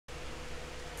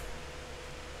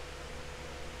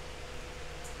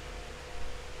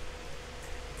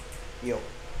Yo.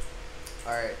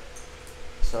 Alright.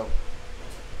 So,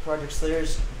 Project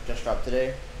Slayers just dropped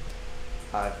today.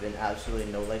 I've been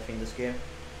absolutely no-lifing this game.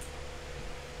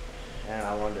 And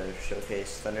I wanted to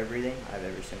showcase Thunder Breathing. I have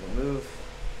every single move.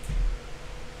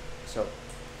 So,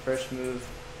 first move,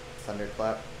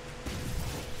 Thunderclap.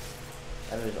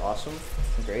 That move is awesome.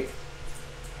 Great.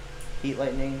 Heat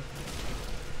Lightning.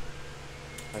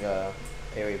 Like a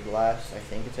AoE Blast, I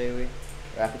think it's AoE.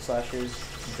 Rapid Slashes,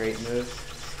 great move.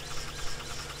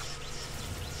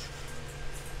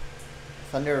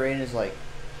 Thunder Rain is like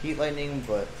Heat Lightning,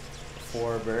 but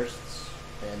 4 bursts,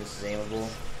 and this is aimable.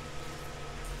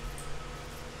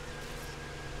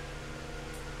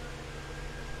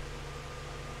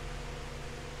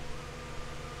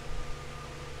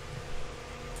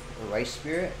 Rice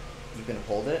Spirit, you can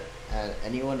hold it, and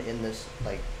anyone in this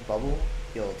like bubble,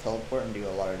 you'll teleport and do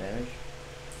a lot of damage.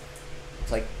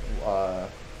 It's like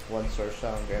one Sword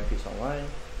Style in Grand Peace Online.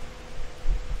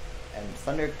 And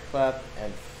Thunderclap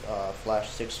and Flash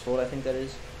 6-fold, I think that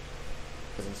is.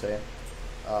 Doesn't say.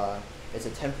 It's a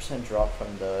 10% drop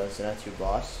from the Zenitsu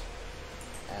boss,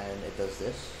 and it does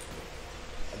this.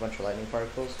 A bunch of lightning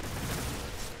particles.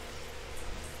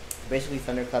 Basically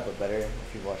Thunderclap, but better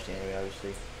if you've watched the anime,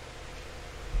 obviously.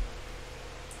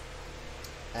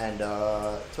 And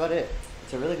that's about it.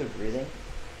 It's a really good breathing,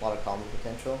 a lot of combo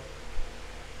potential.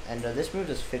 And this move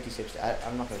does 56.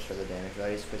 I'm not going to show the damage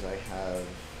values because I have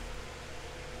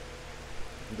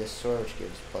this sword, which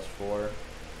gives +4,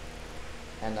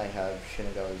 and I have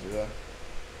Shinagawa Zua,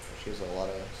 which gives a lot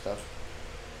of stuff.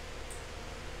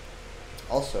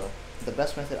 Also, the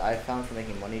best method I've found for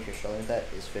making money if you're struggling with that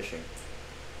is fishing.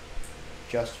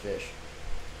 Just fish.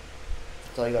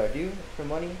 That's all you gotta do for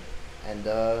money, and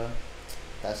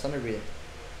that's Thunder Breathing.